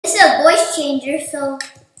voice changer, so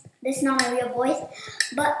this is not my real voice.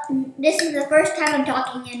 But this is the first time I'm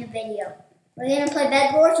talking in a video. We're gonna play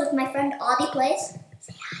BEDWARS with my friend Aadi Playz.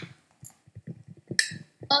 Say hi.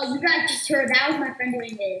 Oh, you guys just heard that was my friend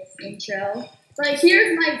doing his intro. But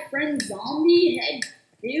here's my friend Zombie Head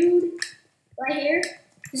Dude. Right here.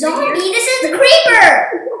 Zombie, right here. This is the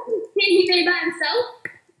creeper! He made by himself?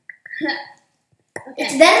 Okay.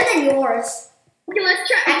 It's better than yours. Okay, let's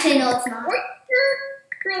try. Actually, no, it's not. Are you sure?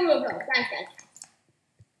 Bro. Guys.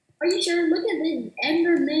 Are you sure? Look at this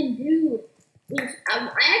Enderman dude. I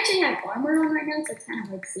actually have armor on right now, so it's kind of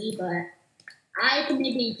hard to see, but I can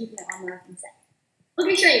maybe keep my armor up instead.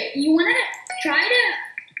 Okay, Shay, you want to try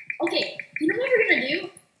to... Okay, you know what we're going to do?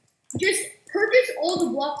 Just purchase all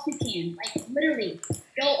the blocks you can. Like, literally,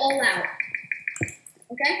 go all out.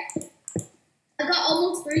 Okay? I got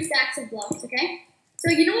almost 3 stacks of blocks, okay?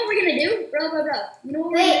 So you know what we're going to do? Bro. You know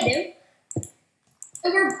what we're going to do? So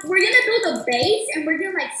we're going to build a base, and we're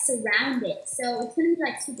going to, like, surround it. So it's going to be,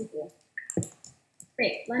 like, super cool.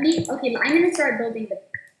 Wait, okay, I'm going to start building the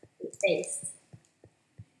base.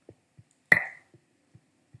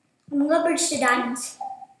 I'm gonna bridge to diamonds.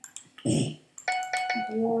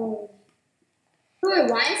 Whoa. Wait,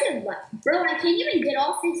 why is it bro, I can't even get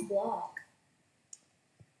off this block.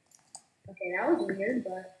 Okay, that was weird,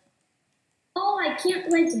 but... Oh, I can't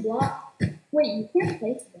place block. Wait, you can't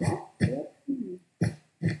place block?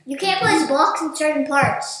 You can't place blocks in certain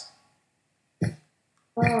parts.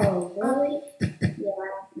 Oh, really? Yeah.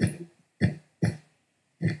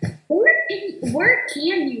 Where can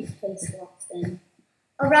you place blocks then?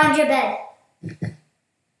 Around your bed. Okay,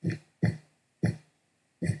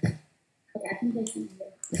 I can place them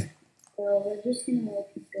here. So we're just gonna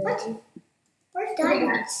like go. What? Where's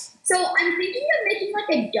diamonds? So I'm thinking of making like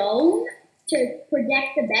a dome to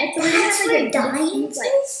protect the bed. So that's we're gonna where diamonds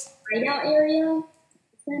is? Hideout area.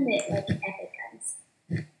 It's gonna be like epic,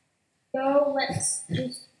 guys. So let's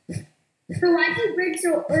just. So why do you bridge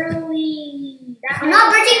so early? I'm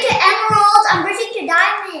not bridging to emeralds. I'm bridging to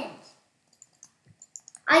diamonds.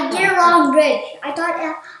 I did a wrong bridge. I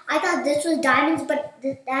thought this was diamonds, but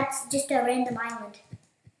that's just a random island.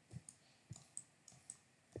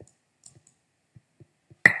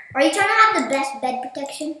 Are you trying to have the best bed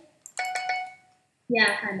protection?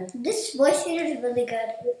 Yeah, kind of. This voice changer is really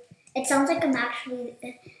good. It sounds like I'm actually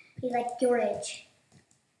like your age.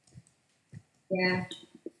 Yeah.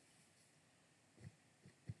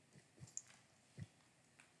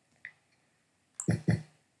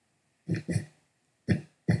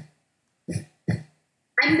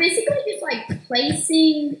 I'm basically just like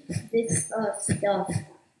placing this stuff.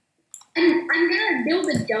 And I'm gonna build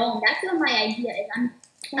a dome. That's what my idea is.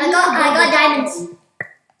 I got diamonds.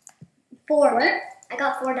 4. What? I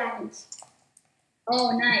got 4 diamonds.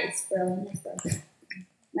 Oh, nice, bro.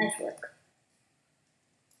 Nice work.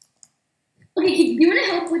 Okay, do you want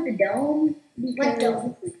to help with the dome? What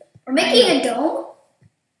dome? We're making a dome?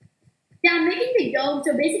 Yeah, I'm making the dome.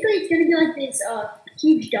 So basically, it's gonna be like this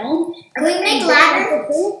huge dome. Can we make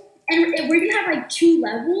ladders? And we're gonna have like 2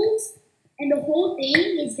 levels, and the whole thing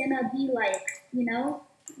is gonna be like, you know.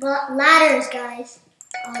 Well, ladders, guys.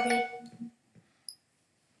 Aadi.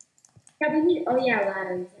 Yeah, we need. Oh yeah,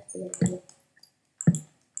 ladders. That's it.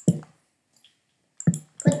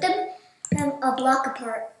 Put them a block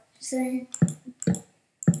apart. So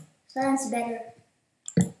that's better.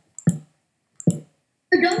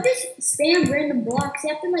 But don't just spam random blocks. You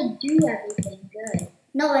have to like do everything good.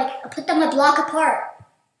 No, like put them a block apart.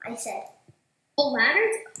 I said. Oh,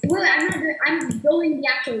 ladders? Well, I'm building the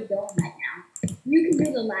actual dome right now. You can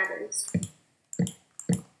do the ladders.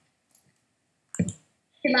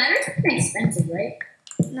 The ladders are kind of expensive, right?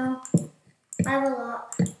 No, I have a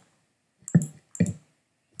lot.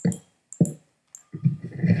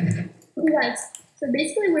 Okay, guys. So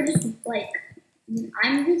basically, we're just like,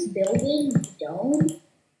 I'm just building the dome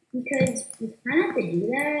because you kind of have to do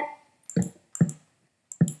that.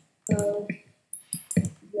 So,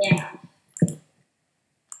 yeah.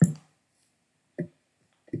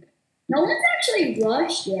 No one's actually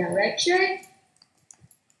rushed yet, right, Shay?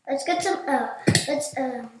 Let's get some. Let's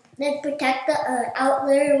protect the out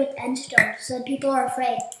layer with endstone, so people are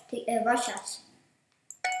afraid to rush us.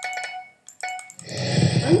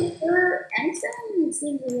 I'm sure endstone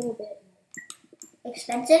seems a little bit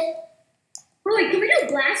expensive. Oh wait, can we do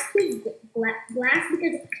glass? Please, glass,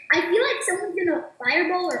 because I feel like someone's gonna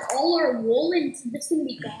fireball or all our wool, and it's just gonna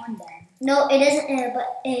be gone then. No, it doesn't. But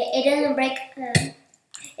it doesn't break.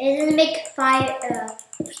 It doesn't make fire.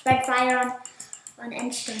 Spread fire on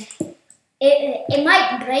endstone. It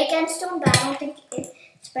might break endstone, but I don't think it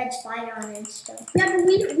spreads fire on endstone. Yeah, but can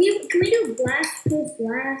we do glass? Please,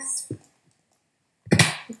 glass.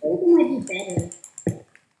 gold might be better.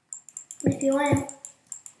 If you want.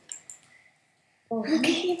 Oh,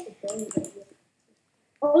 Okay.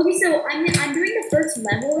 Okay, so I'm doing the first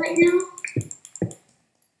level right now.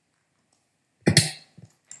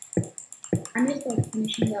 I'm just like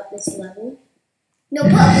finishing up this level. No,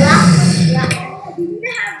 put a black. We need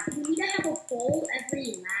to have a pole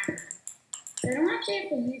every ladder. So I don't actually have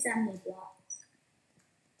to use that many blocks.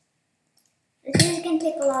 This is gonna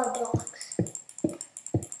take a lot of blocks.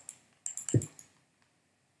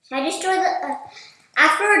 So I destroy the.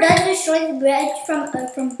 After we're done, destroy the bridge from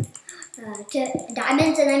to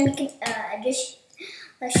diamonds, and then we can just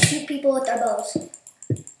shoot people with our bows.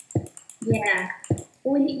 Yeah.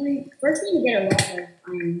 Well, we first need to get a lot of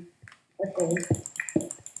iron or gold.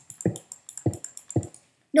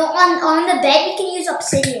 No, on the bed we can use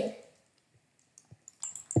obsidian.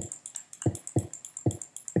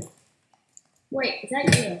 Wait, is that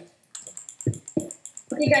you?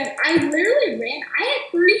 Okay, guys, I literally ran. I had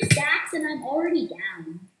 3 stacks and I'm already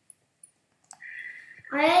down.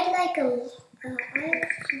 I had like I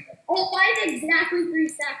had exactly 3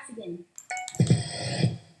 stacks again.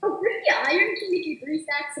 Oh, 50 iron can get you 3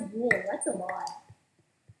 stacks of wool. That's a lot.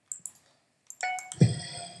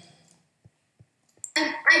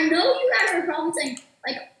 And I know you guys are probably saying,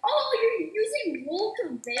 like, oh, you're using wool to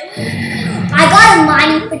build? I got a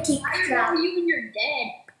mining fatigue trap. You and you're dead.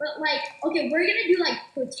 But, like, okay, we're gonna do, like,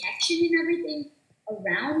 protection and everything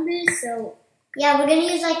around this, so. Yeah, we're gonna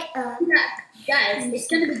use, like, yeah, guys, it's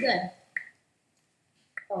gonna be good.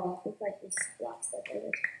 Oh, looks like this block stuff over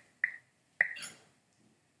there.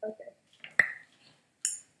 Okay.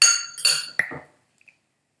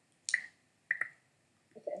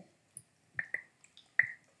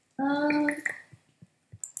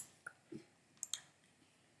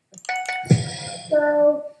 So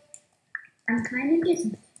I'm kind of just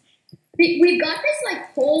we've got this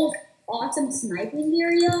like whole awesome sniping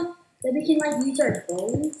area that we can like use our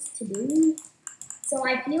bows to do. So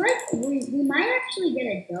I feel like we might actually get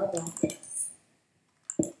a dub on this.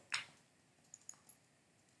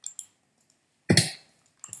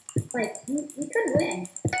 Like we could win.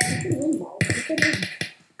 We could win, balls. We could win.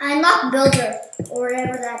 Unlock builder or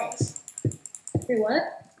whatever that is. Say what?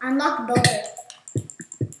 Unlock builder.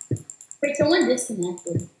 Wait, someone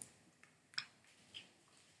disconnected.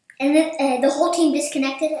 And then the whole team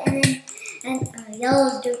disconnected, and then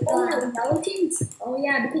yellows do. Oh, no, yellow teams. Oh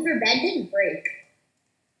yeah, because their bed didn't break.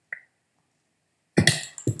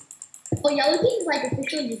 Oh, yellow team's like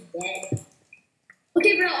officially just dead.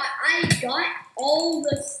 Okay, bro, I got all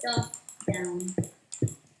the stuff down.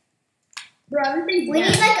 Bro, everything's We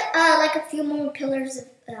down. need like a few more pillars of.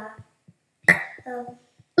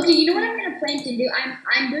 Okay, you know what I'm gonna plan to do?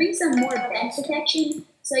 I'm doing some more bed protection.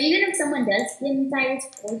 So even if someone does get inside this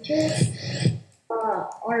fortress,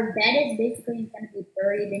 our bed is basically gonna be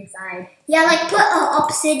buried inside. Yeah, like put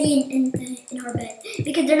obsidian in our bed,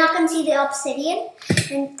 because they're not gonna see the obsidian,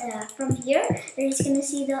 and from here they're just gonna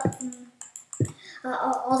see the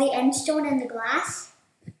all the endstone and the glass.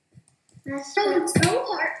 So it's so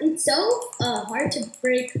hard. It's so hard to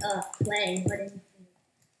break clay.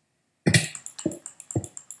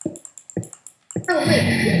 Oh wait,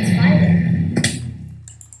 who's fighting?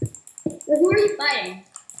 Wait, who are you fighting?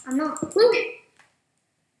 I'm not. Who?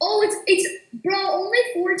 Oh, it's bro. Only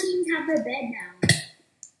 4 teams have their bed now.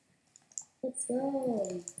 Let's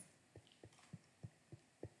go.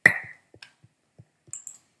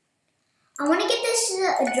 I want to get this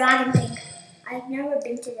dragon thing. I've never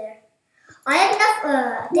been to there. I have enough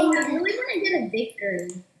Well, I really want to get a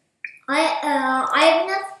victory. I have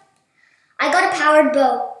enough. I got a powered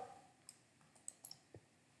bow.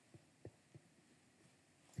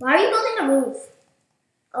 Why are you building a roof?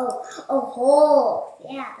 Oh,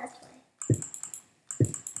 yeah, that's why.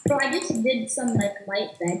 So I just did some like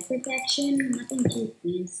light bed protection, nothing too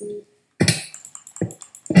fancy.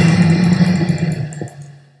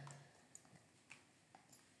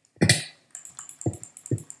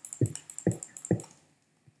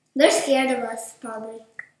 They're scared of us, probably.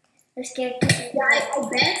 They're scared. Yeah,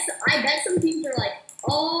 I bet some teams are like,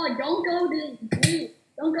 oh, don't go to blue.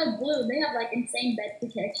 Don't go blue. They have like insane bed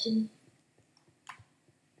protection.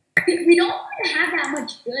 We don't have that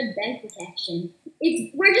much good bed protection.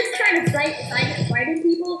 We're just trying to frighten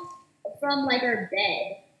people from like our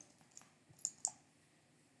bed.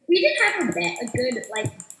 If we didn't have a good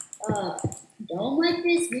like dome like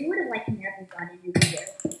this, we would have like never gotten into here.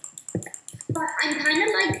 But I'm kind of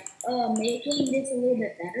like making this a little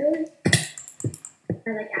bit better.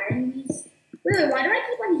 Or like adding these. Wait, why do I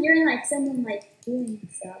keep on hearing like someone like doing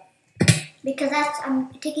stuff? Because I'm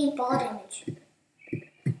taking fall damage.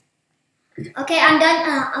 Okay, I'm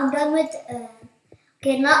done. I'm done with.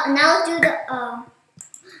 Okay, now let's do the.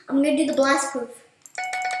 I'm gonna do the blast proof.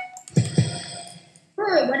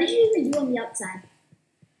 Bro, what did you even do on the outside?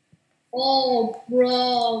 Oh,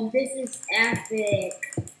 bro, this is epic.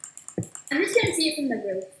 I'm just gonna see it from the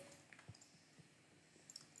roof.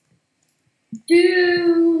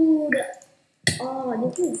 Dude!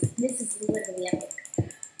 Oh, this is literally epic.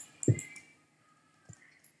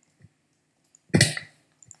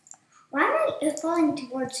 Why am I falling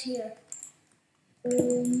towards here?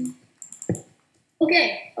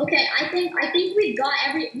 Okay. I think we got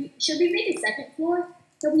should we make a second floor?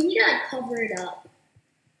 So we need to like cover it up.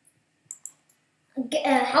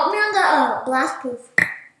 Help me on the blast proof.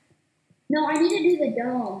 No, I need to do the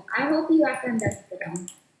dome. I'll help you after I'm done with the dome.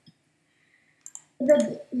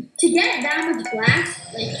 To get that much glass,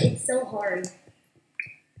 like it's so hard.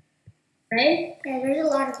 Right? Yeah, there's a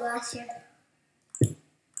lot of glass here.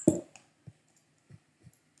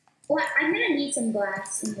 Well, I'm gonna need some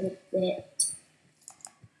glass in a bit.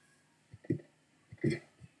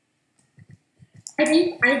 We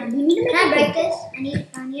need to make. Can I break this? I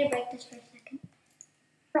need to break this for a second.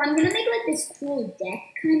 So I'm gonna make like this cool deck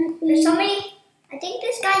kind of thing. There's so many. I think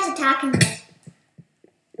this guy's attacking us.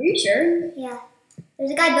 Are you sure? Yeah.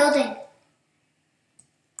 There's a guy building.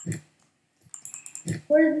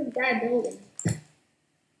 What is this guy building?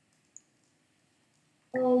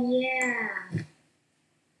 Oh yeah.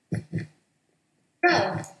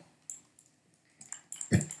 Bro.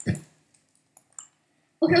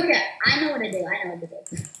 Okay. I know what to do.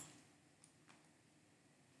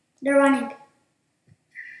 They're running.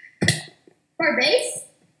 For our base?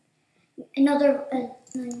 Another.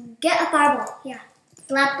 Get a fireball. Yeah.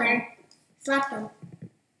 Slap them. Slap them.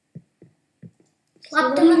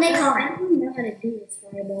 Slap them when they come. I don't know how to do this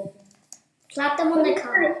fireball thing. Slap them when they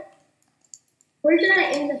come. Where should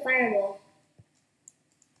I aim the fireball?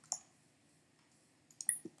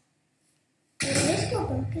 Are they still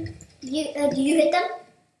broken? Do you hit them?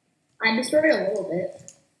 I destroyed a little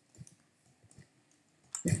bit.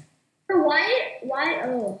 So why?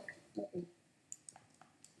 Oh. Okay.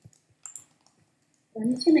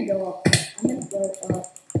 I'm just gonna go up. I'm gonna go up.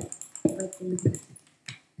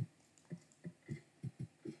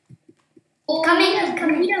 Oh, he's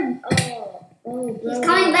coming. Oh, bro. He's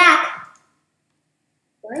coming back.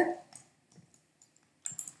 What?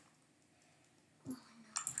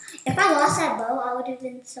 If I lost that bow, I would have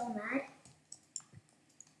been so mad.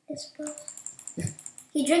 This bow.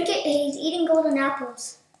 He's eating golden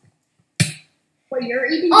apples. Wait, you're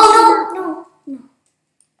eating? Oh no.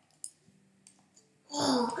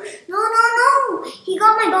 Oh no! He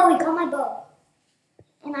got my bow.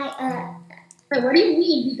 And Wait, what do you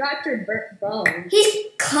mean? He got your bow? He's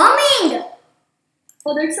coming!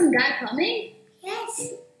 Oh, there's some guy coming?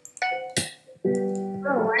 Yes.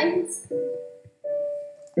 Bro, why is...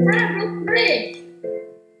 Ah, real bridge!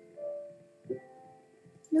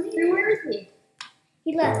 No, Where is he?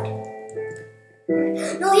 He left.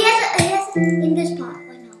 No, he has in this pot. Oh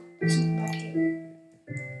no, there's something back here.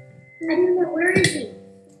 I don't know, where is he?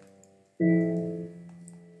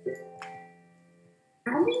 I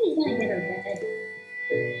don't think he's gonna get a bed.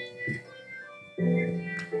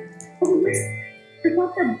 Oh, there's not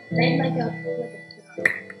the bed like a throne.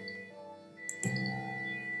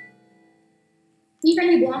 See if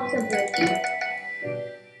any blocks are broken.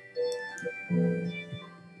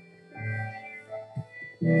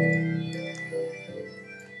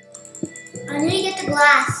 I need to get the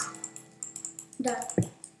glass. Done.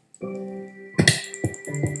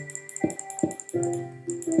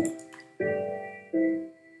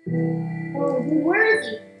 Oh, where is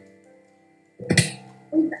he?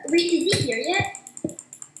 Wait, is he here yet?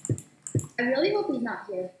 I really hope he's not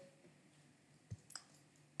here.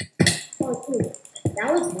 Oh, dude, that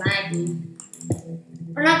was laggy.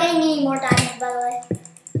 We're not getting any more diamonds, by the way.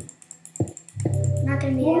 Not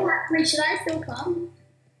gonna be able. Wait, should I still come?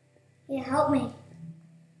 Yeah, help me.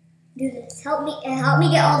 Do this. Help me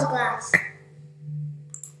get all the glass.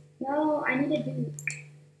 No, I need to do.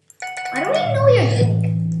 I don't even know what you're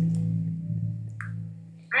doing.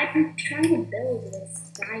 I'm trying to build this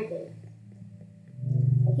sky base.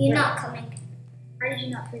 You're not coming. How did you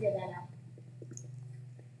not figure that out?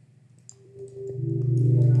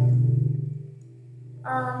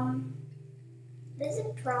 There's a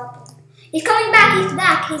problem. He's coming back.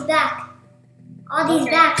 He's back. Aadi's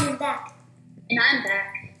back. He's back. And I'm back.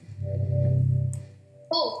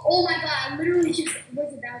 Oh my god, I literally just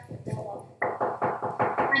was about to fall off.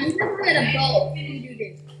 I need to go get a bow. I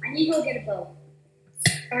need to go get a bow.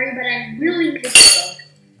 Sorry, but I really need to get a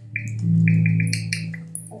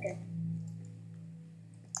bow. Okay.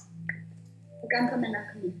 I'm coming.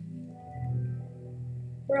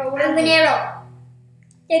 Bro, I have an arrow.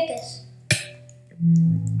 Take this.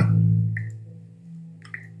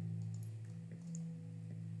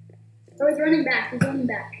 Oh, he's running back.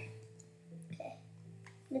 Okay.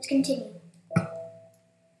 Let's continue.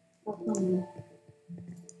 Oh, come on.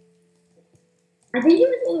 I think he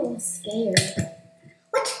was a little scared.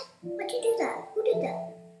 What? Why'd you do that? Who did that?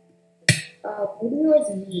 Maybe it was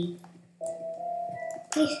me.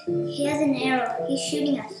 He has an arrow. He's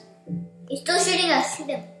shooting us. He's still shooting us. Shoot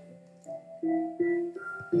him.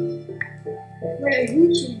 Where are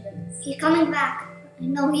you shooting us? He's coming back.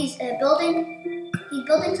 No, he's building. He's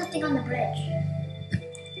building something on the bridge.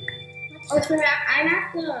 Oh, so I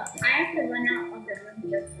have to run out of the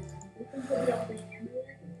room just now. Do you think he'll be able to handle it?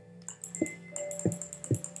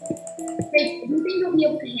 Wait, do you think he'll be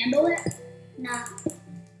able to handle it? No.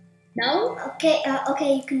 No? Okay.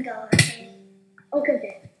 Okay, you can go.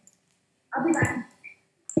 Okay. I'll be back.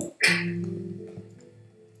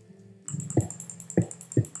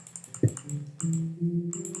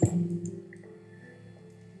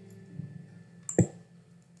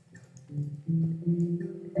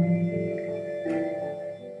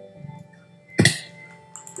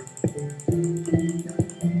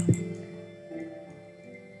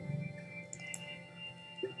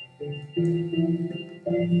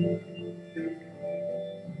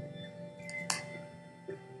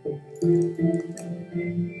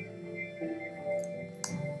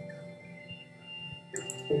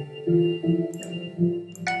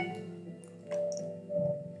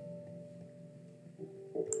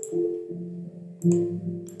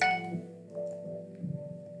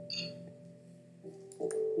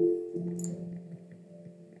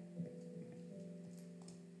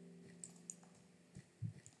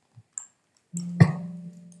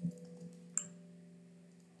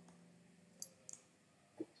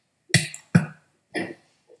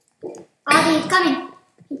 Aadi, he's coming.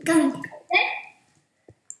 He's coming. Dead?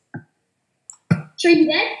 Sure you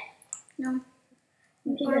dead? No.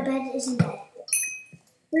 Okay, Our good. bed isn't dead.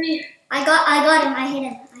 Wait, I got him. I hit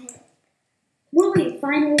him. wait,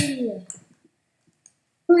 finally.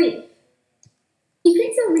 Wait. He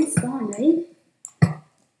can still respawn, right?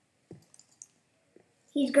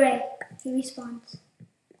 He's gray. He respawns.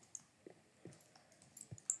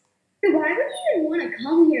 Wait, why would you even want to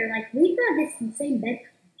come here? Like, we've got this insane bed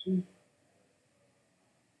connection.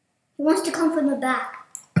 He wants to come from the back.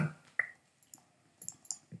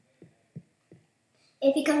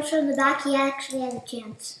 If he comes from the back, he actually has a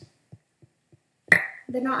chance.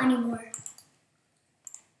 But not anymore.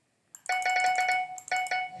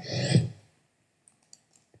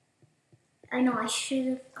 I know, I should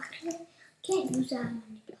have. I can't use that on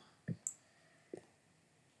any block.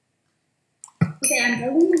 Okay, I'm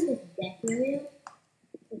building with this deck area.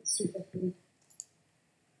 It's super cool.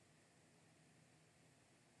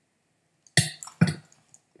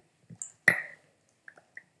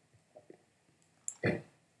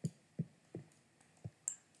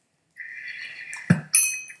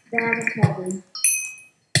 But I have a problem.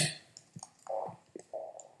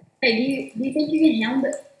 Hey, do you think you can handle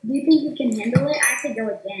it? Do you think you can handle it? I could go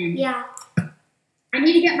again. Yeah. I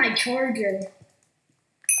need to get my charger.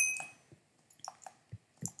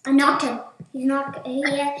 I knocked him. He's not. He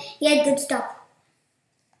had good stuff.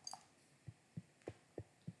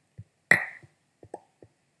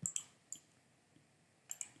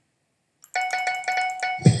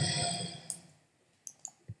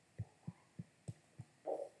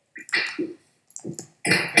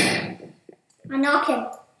 I knocked him.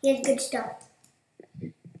 He has good stuff.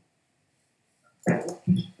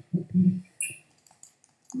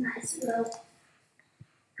 Nice, bro.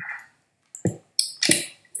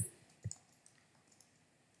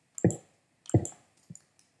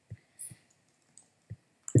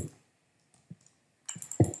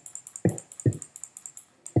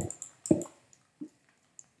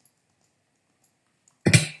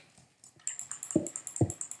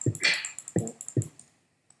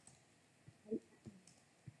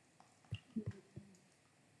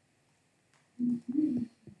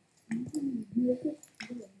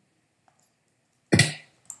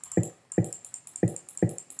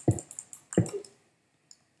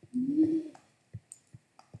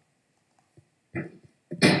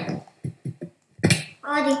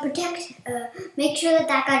 Aadi, protect. Make sure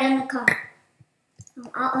that guy doesn't come.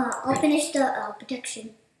 I'll finish the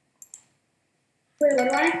protection. Wait, what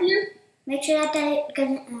do I have to do? Make sure that guy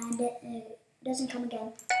doesn't come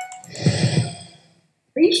again.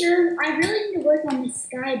 Are you sure? I really need to work on this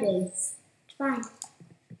sky base. It's fine.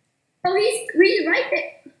 Oh, he's right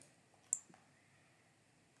there.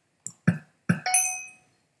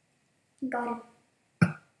 Got him.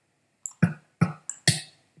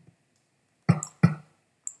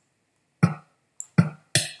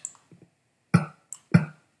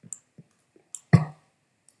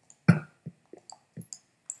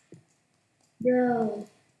 Bro.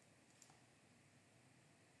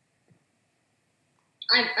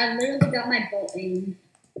 I literally got my bolt aim.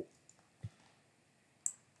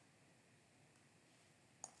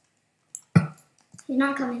 He's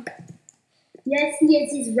not coming. Yes, he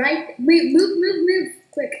is. He's right. Move.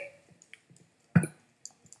 Quick.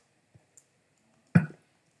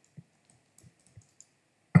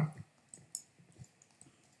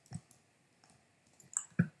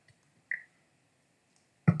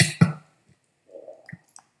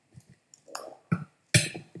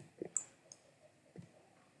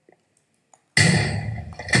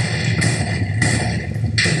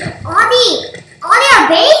 Aadi, our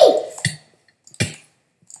base.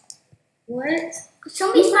 What?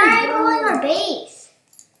 Somebody's Oh my fireballing God. our base.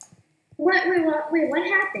 Wait, what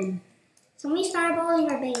happened? Somebody's fireballing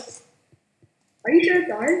our base. Are you sure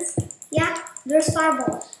it's ours? Yeah, there's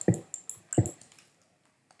fireballs.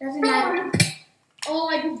 Doesn't matter. Oh,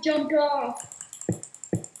 I just jumped off.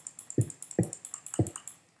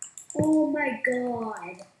 Oh my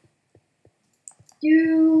God.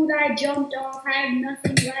 Dude, I jumped off. I have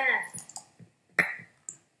nothing left.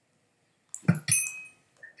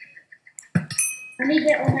 Let me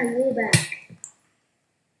get all my wool back.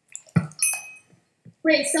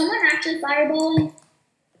 Wait, someone actually fireballing?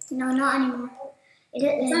 No, not anymore.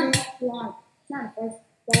 It's not a false alarm. It's not a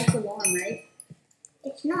false alarm, right?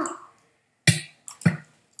 It's not.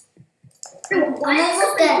 Dude, why I'm is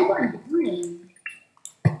almost somebody dead. dying?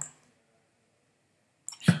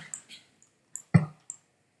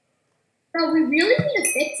 Bro, we really need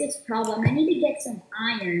to fix this problem. I need to get some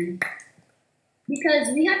iron. Because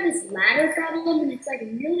we have this ladder problem and it's like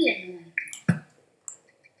really annoying.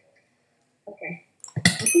 Okay. I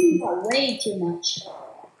think we got way too much.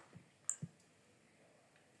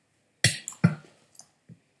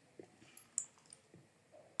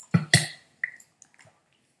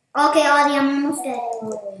 Okay, Aadi, I'm almost dead.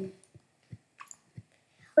 Oh.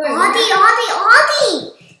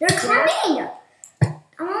 Aadi! They're coming!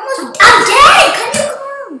 I'm dead! Can you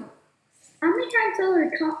come? How many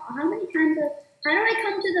times how do I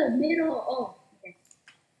come to the middle? Oh, okay.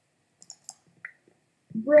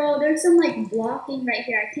 Bro, there's some like blocking right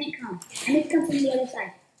here. I can't come. I need to come from the other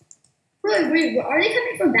side. Wait, are they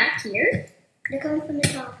coming from back here? They're coming from the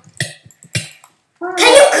top. Oh,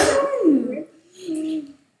 Can you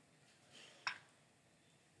come?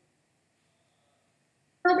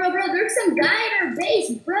 Bro, there's some guy at our base,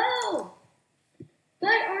 bro.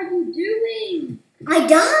 What are you doing? I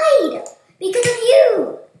died! Because of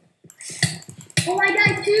you! Oh, I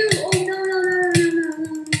died too. Oh,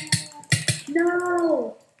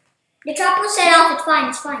 no. The trap was set off,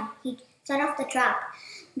 it's fine. He set off the trap.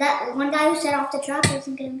 That one guy who set off the trap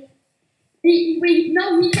isn't gonna be. He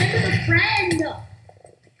sent with a friend.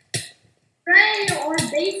 Friend, our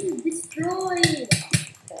base is destroyed.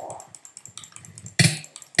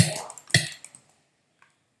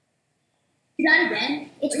 You got it again?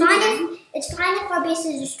 It's fine if our base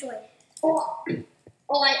is destroyed. Okay,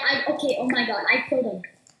 oh my God, I killed him.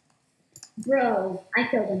 Bro, I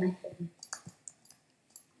killed him.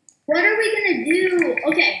 What are we gonna do?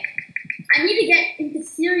 Okay, I need to get into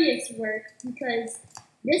serious work because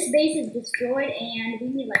this base is destroyed and we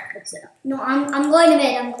need to like fix it up. No, I'm going to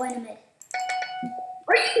mid.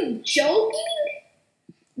 Are you joking?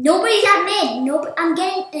 Nobody's at mid. I'm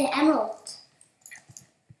getting an emerald.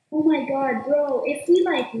 Oh my God, bro, if we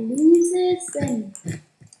like lose this, then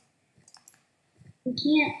we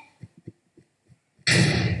can't.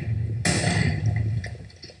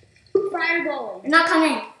 Who's fireballing? You're not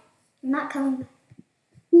coming.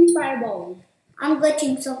 Who's fireballing? I'm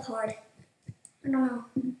glitching so hard. I don't know.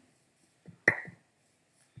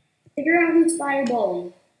 Figure out who's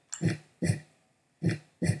fireballing.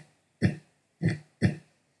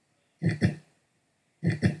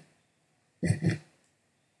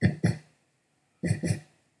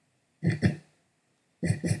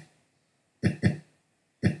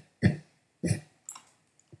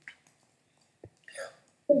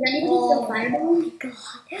 Is anybody still fireballing? God,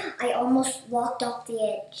 I almost walked off the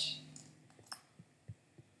edge.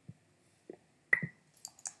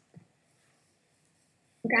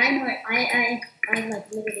 Okay, I know. I like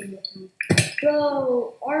literally no time.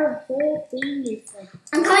 Bro, our whole thing is like.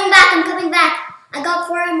 I'm coming back. I got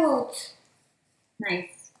 4 emeralds.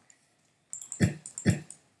 Nice.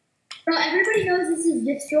 Bro, everybody knows this is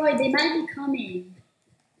destroyed. They might be coming.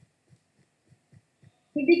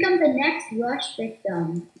 We become the next rush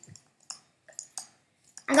victim.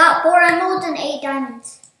 I got 4 emeralds and 8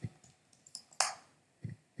 diamonds.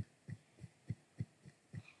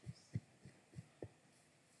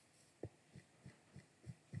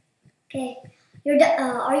 Okay, you're done.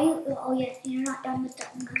 Are you? Oh yes, you're not done with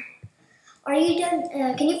that one. Are you done?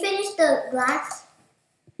 Can you finish the glass?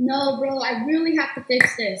 No, bro, I really have to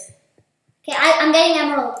fix this. Okay, I'm getting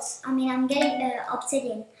emeralds. I'm getting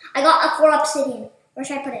obsidian. I got 4 obsidian. Where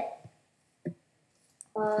should I put it?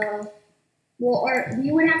 Well, or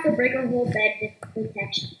you would have to break a whole bed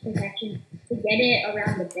protection to get it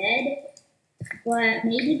around the bed. But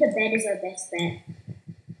maybe the bed is our best bet.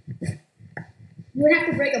 You would have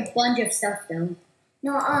to break a bunch of stuff though.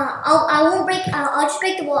 No, I won't break. I'll just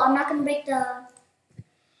break the wall. I'm not gonna break the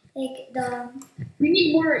the. You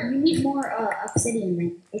need more obsidian.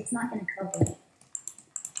 Then it's not gonna cover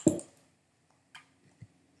it.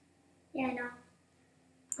 Yeah, I know.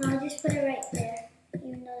 I'll just put it right there,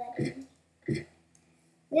 even though that doesn't.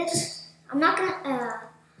 Yes, I'm not gonna.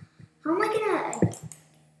 How am I gonna?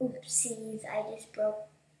 Oopsies! I just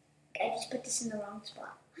put this in the wrong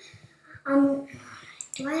spot.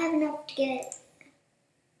 Do I have enough to get?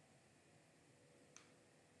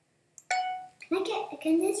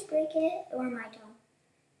 Can this break it, or am I done?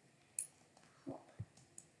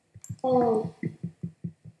 Oh,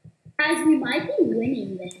 guys, we might be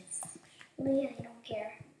winning this. Well, yeah, I don't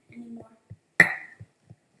care anymore.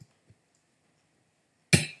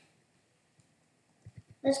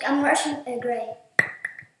 I'm rushing gray.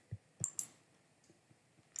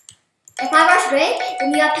 If I rush gray,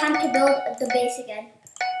 then you have time to build the base again.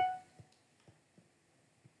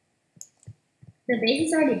 The base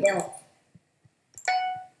is already built.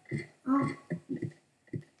 Oh.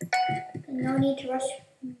 No need to rush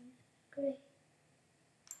gray.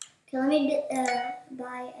 Okay, let me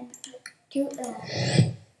buy two.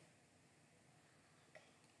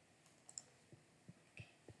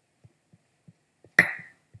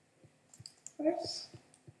 First,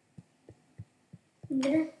 I'm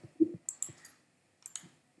gonna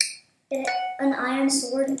get an iron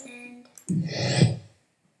sword and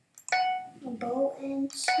a bow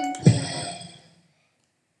and something.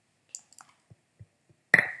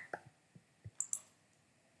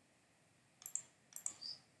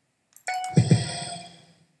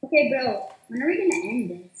 Okay, bro, when are we gonna end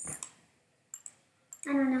this? I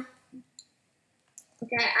don't know.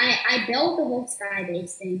 Okay, I built the whole sky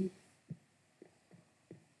base thing.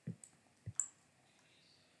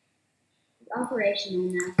 It's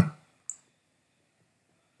operational now.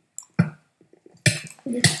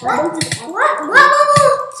 What?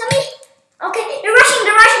 Somebody. Okay, they're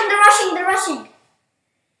rushing.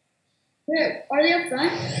 Where? Are they up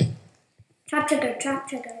front? Trap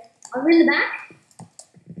trigger. Are we in the back?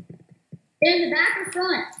 They're in the back or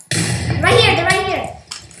front? They're right here.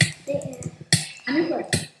 I'm in front.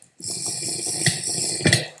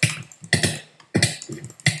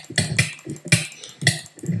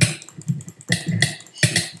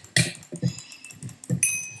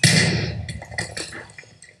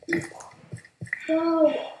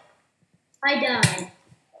 Oh, I died.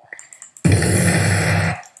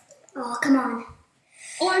 Oh, come on.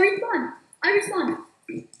 Oh, I respawned.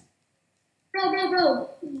 Bro.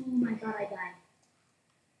 Oh my god, I died.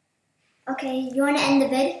 Okay, you want to end the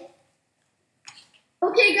vid?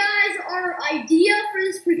 Okay, guys, our idea for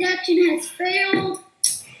this protection has failed.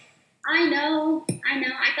 I know.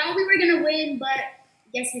 I thought we were gonna win, but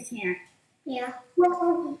guess we can't. Yeah.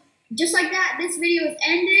 Well, just like that, this video is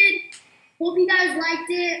ended. Hope you guys liked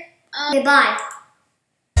it. Goodbye.